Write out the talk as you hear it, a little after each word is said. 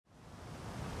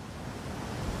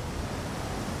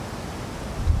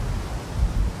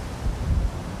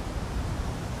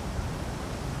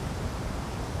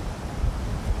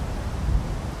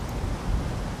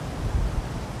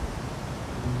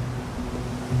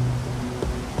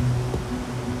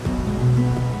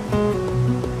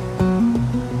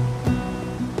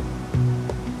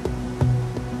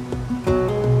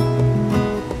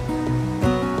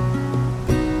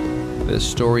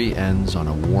story ends on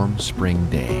a warm spring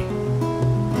day.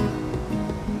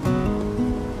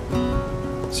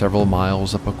 Several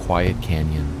miles up a quiet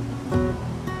canyon,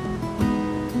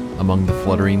 among the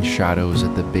fluttering shadows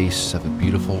at the base of a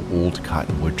beautiful old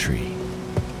cottonwood tree.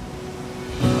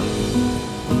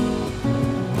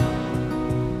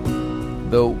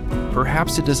 Though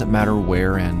perhaps it doesn't matter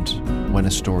where and when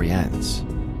a story ends.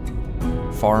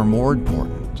 Far more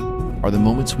important are the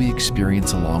moments we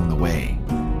experience along the way.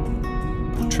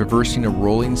 Traversing a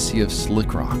rolling sea of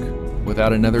slick rock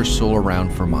without another soul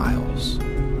around for miles.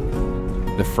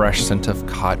 The fresh scent of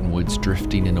cottonwoods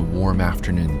drifting in a warm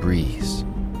afternoon breeze.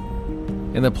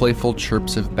 And the playful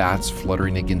chirps of bats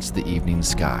fluttering against the evening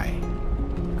sky,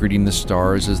 greeting the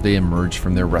stars as they emerge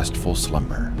from their restful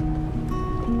slumber.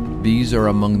 These are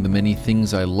among the many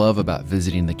things I love about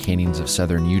visiting the canyons of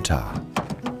southern Utah,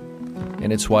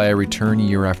 and it's why I return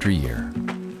year after year.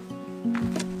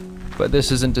 But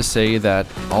this isn't to say that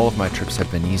all of my trips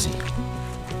have been easy.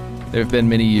 There have been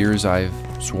many years I've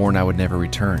sworn I would never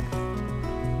return,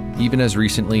 even as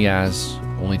recently as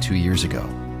only 2 years ago.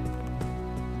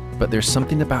 But there's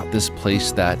something about this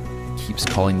place that keeps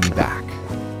calling me back,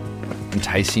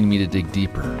 enticing me to dig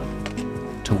deeper,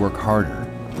 to work harder,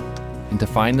 and to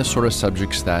find the sort of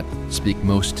subjects that speak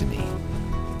most to me.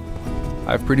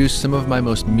 I've produced some of my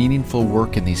most meaningful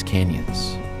work in these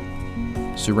canyons,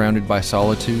 surrounded by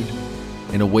solitude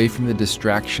and away from the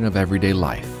distraction of everyday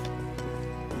life.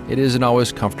 It isn't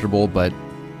always comfortable, but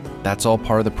that's all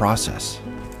part of the process.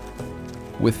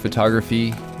 With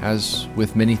photography, as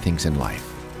with many things in life,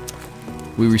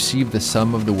 we receive the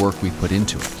sum of the work we put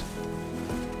into it.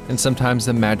 And sometimes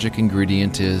the magic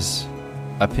ingredient is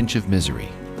a pinch of misery.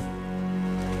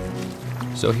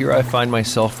 So here I find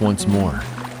myself once more,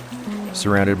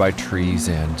 surrounded by trees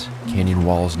and canyon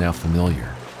walls now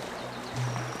familiar.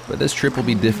 But this trip will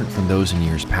be different from those in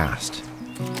years past.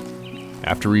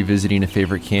 After revisiting a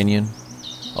favorite canyon,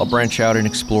 I'll branch out and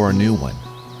explore a new one,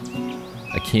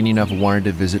 a canyon I've wanted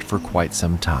to visit for quite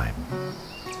some time.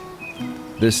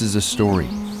 This is a story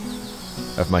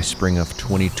of my spring of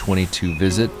 2022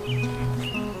 visit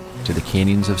to the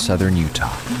canyons of southern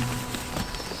Utah.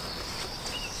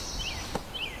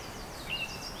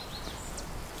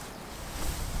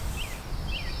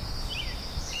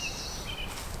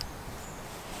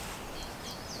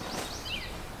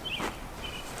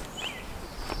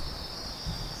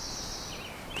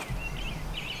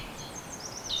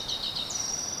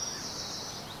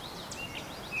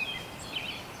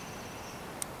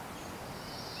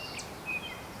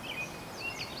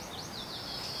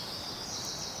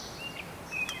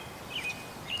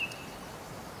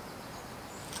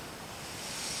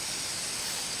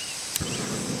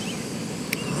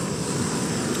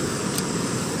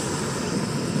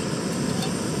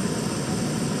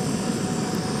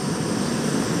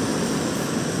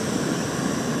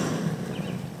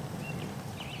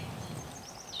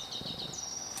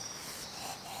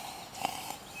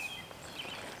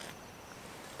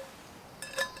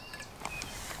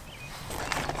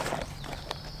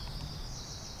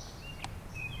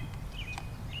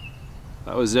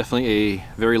 That was definitely a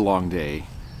very long day.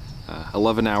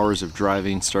 11 hours of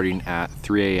driving starting at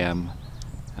 3 a.m.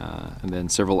 And then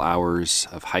several hours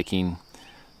of hiking.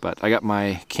 But I got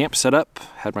my camp set up,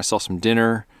 had myself some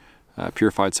dinner,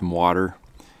 purified some water.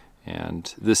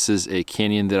 And this is a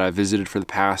canyon that I visited for the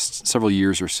past several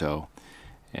years or so.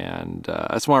 And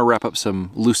I just want to wrap up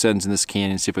some loose ends in this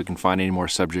canyon, see if we can find any more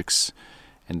subjects,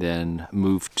 and then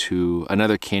move to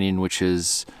another canyon which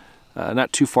is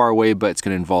not too far away, but it's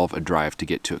going to involve a drive to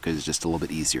get to it because it's just a little bit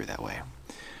easier that way.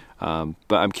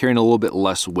 But I'm carrying a little bit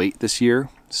less weight this year,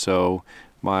 so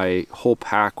my whole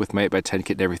pack with my 8x10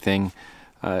 kit and everything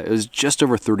it was just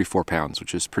over 34 pounds,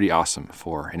 which is pretty awesome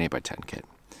for an 8x10 kit.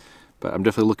 But I'm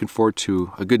definitely looking forward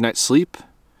to a good night's sleep,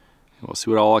 and we'll see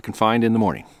what all I can find in the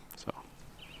morning. So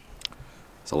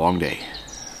it's a long day.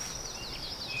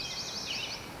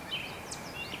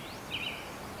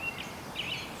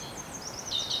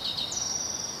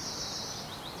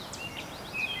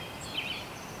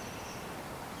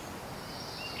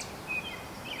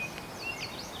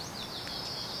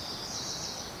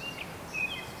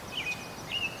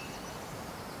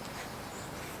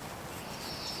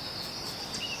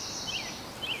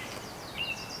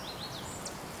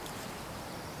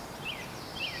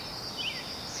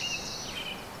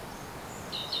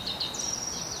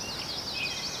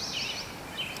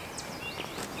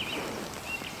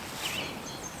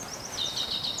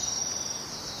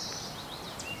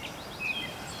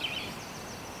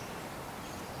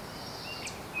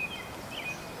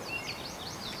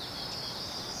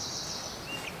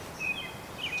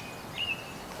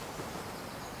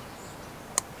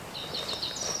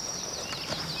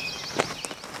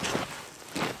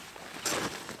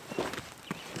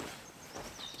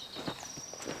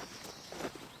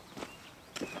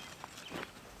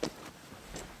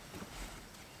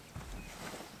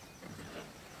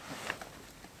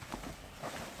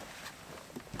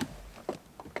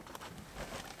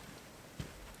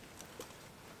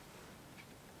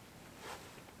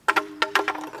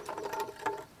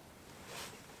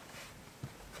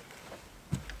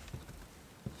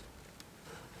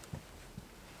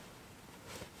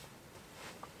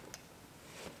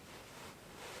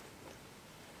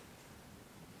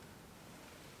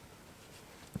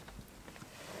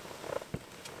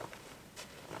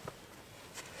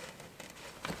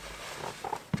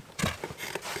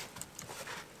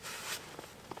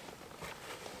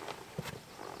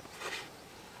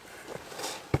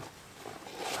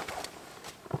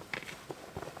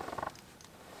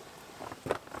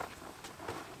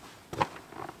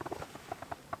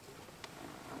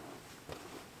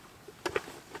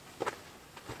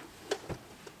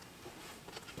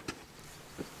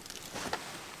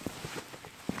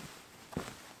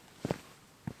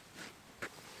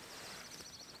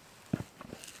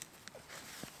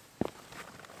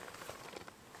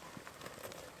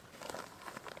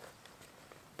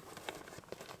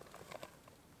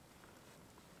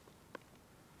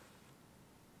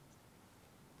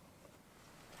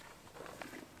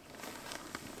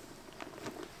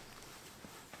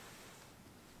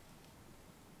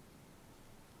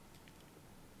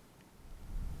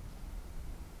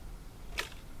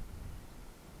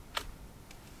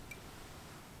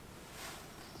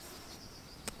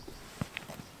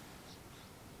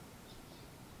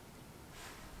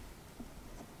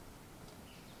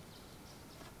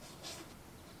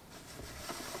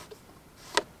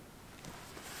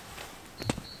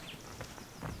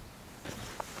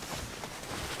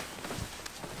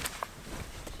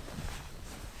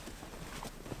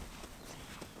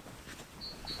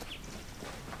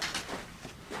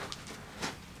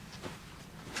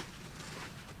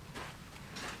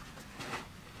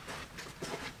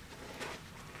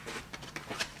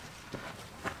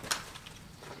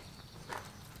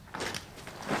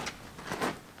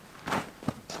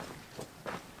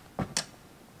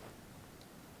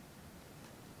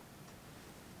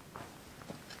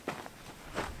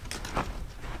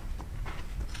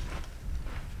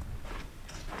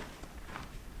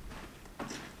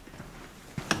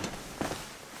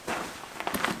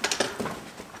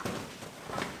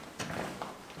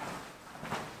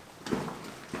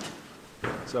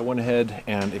 So I went ahead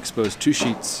and exposed 2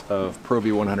 sheets of Pro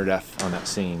V100F on that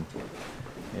scene.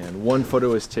 And one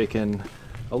photo was taken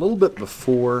a little bit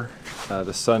before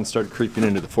the sun started creeping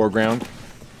into the foreground.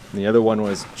 And the other one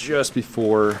was just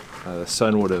before the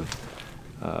sun would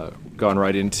have gone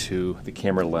right into the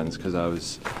camera lens, because I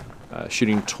was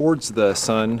shooting towards the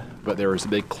sun, but there was a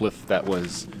big cliff that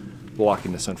was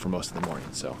blocking the sun for most of the morning.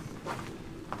 So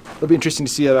it'll be interesting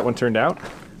to see how that one turned out.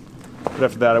 But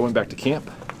after that, I went back to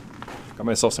camp, got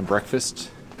myself some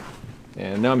breakfast,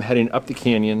 and now I'm heading up the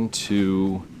canyon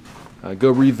to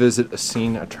go revisit a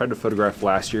scene I tried to photograph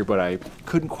last year, but I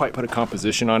couldn't quite put a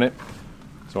composition on it.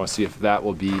 So I want to see if that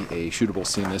will be a shootable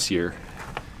scene this year.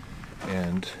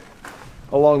 And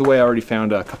along the way, I already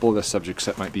found a couple of the subjects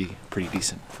that might be pretty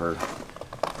decent for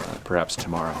perhaps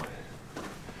tomorrow.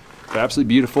 But absolutely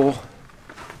beautiful,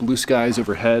 blue skies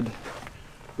overhead,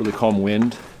 really calm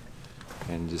wind,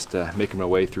 and just making my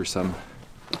way through some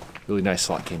really nice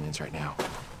slot canyons right now.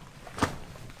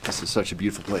 This is such a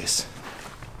beautiful place.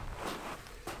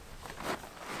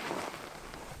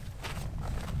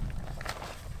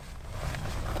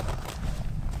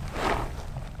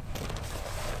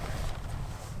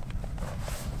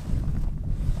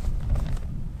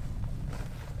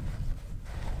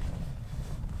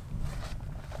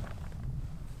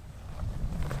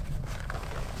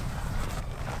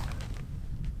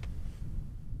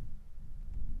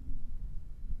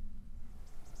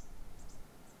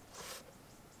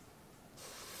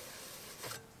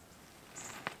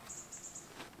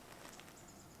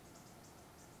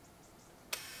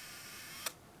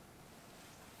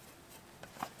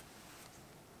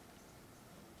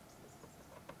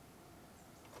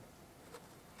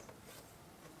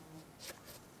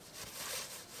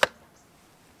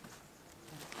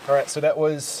 All right, so that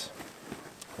was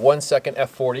 1 second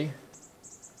f40,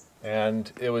 and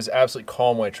it was absolutely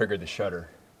calm when I triggered the shutter.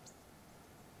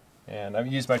 And I've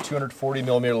used my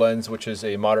 240mm lens, which is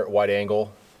a moderate wide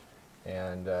angle,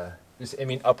 and just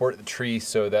aiming upward at the tree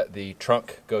so that the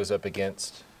trunk goes up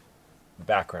against the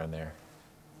background there.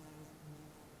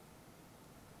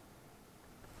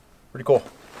 Pretty cool.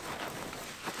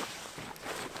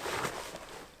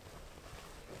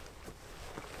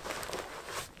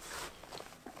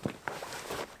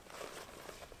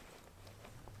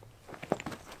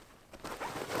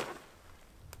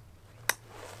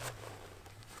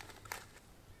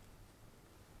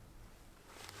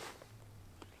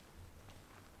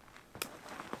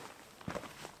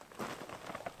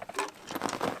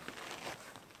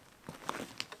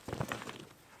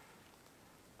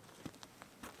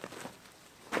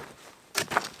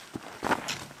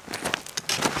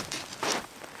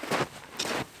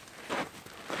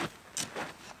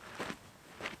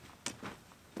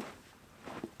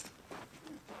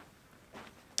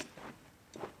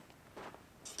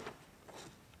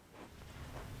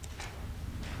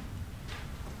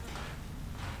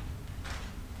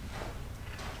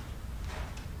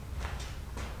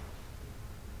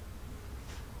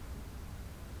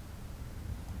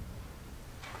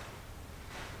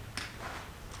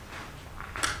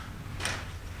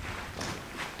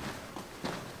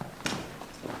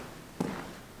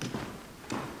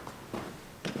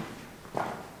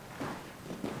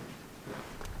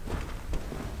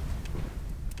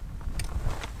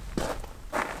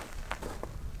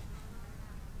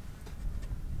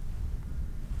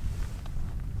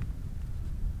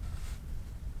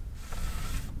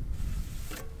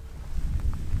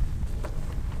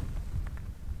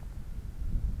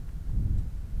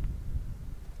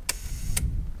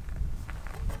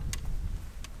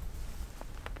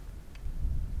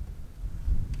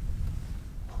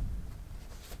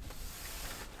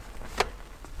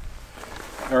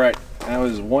 All right, that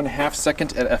was 1/2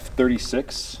 second at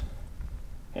f36,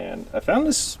 and I found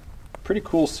this pretty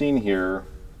cool scene here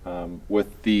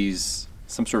with these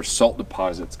some sort of salt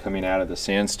deposits coming out of the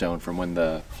sandstone from when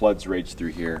the floods raged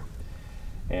through here.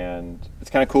 And it's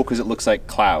kind of cool because it looks like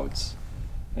clouds,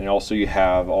 and also you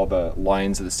have all the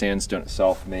lines of the sandstone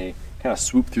itself, and they kind of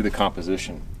swoop through the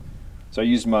composition. So I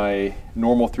used my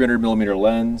normal 300mm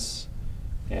lens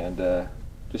and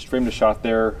just framed a shot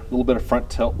there, a little bit of front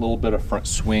tilt, a little bit of front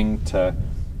swing to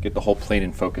get the whole plane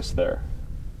in focus there.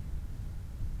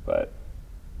 But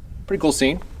pretty cool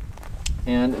scene.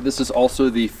 And this is also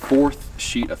the 4th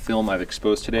sheet of film I've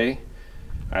exposed today.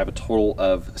 I have a total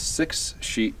of 6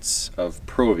 sheets of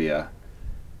Provia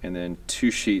and then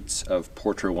 2 sheets of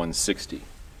Portra 160.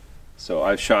 So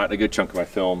I've shot a good chunk of my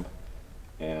film,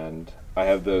 and I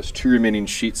have those 2 remaining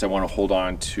sheets I want to hold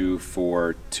on to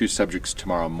for 2 subjects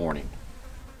tomorrow morning.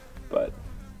 But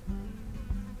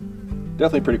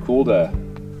definitely pretty cool to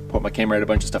put my camera at a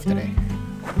bunch of stuff today.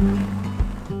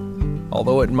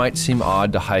 Although it might seem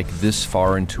odd to hike this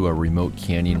far into a remote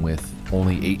canyon with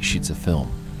only 8 sheets of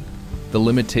film, the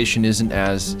limitation isn't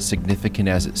as significant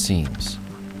as it seems,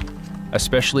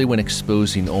 especially when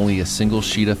exposing only a single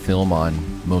sheet of film on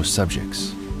most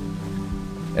subjects.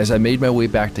 As I made my way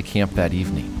back to camp that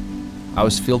evening, I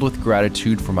was filled with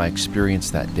gratitude for my experience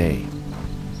that day,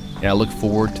 and I look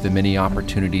forward to the many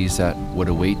opportunities that would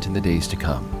await in the days to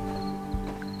come.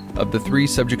 Of the 3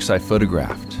 subjects I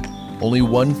photographed, only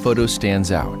one photo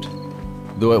stands out,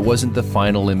 though it wasn't the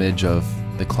final image of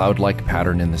the cloud-like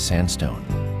pattern in the sandstone.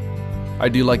 I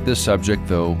do like this subject,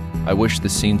 though I wish the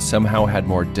scene somehow had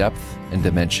more depth and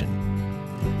dimension,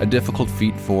 a difficult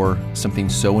feat for something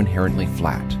so inherently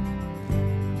flat.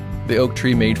 The oak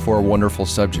tree made for a wonderful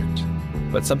subject,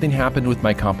 but something happened with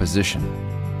my composition.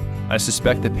 I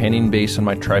suspect the panning base on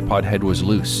my tripod head was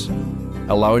loose,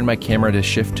 allowing my camera to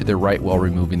shift to the right while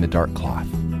removing the dark cloth.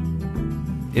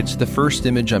 It's the first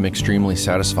image I'm extremely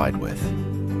satisfied with,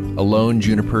 a lone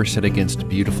juniper set against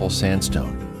beautiful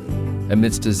sandstone,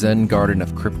 amidst a zen garden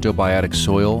of cryptobiotic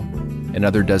soil and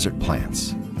other desert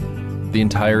plants. The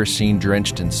entire scene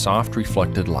drenched in soft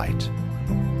reflected light.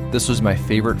 This was my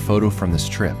favorite photo from this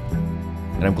trip,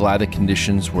 and I'm glad the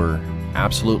conditions were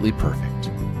absolutely perfect.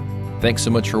 Thanks so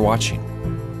much for watching,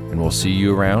 and we'll see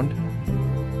you around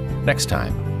next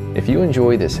time. If you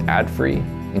enjoy this ad-free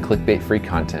and clickbait-free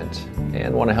content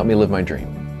and want to help me live my dream,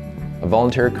 a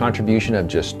voluntary contribution of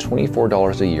just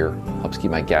 $24 a year helps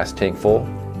keep my gas tank full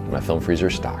and my film freezer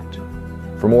stocked.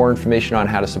 For more information on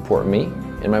how to support me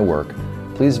and my work,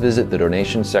 please visit the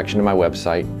donation section of my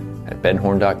website at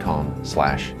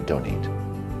benhorn.com/donate.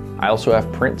 I also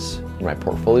have prints in my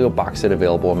portfolio box set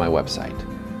available on my website.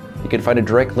 You can find a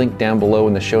direct link down below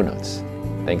in the show notes.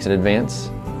 Thanks in advance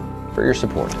for your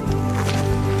support.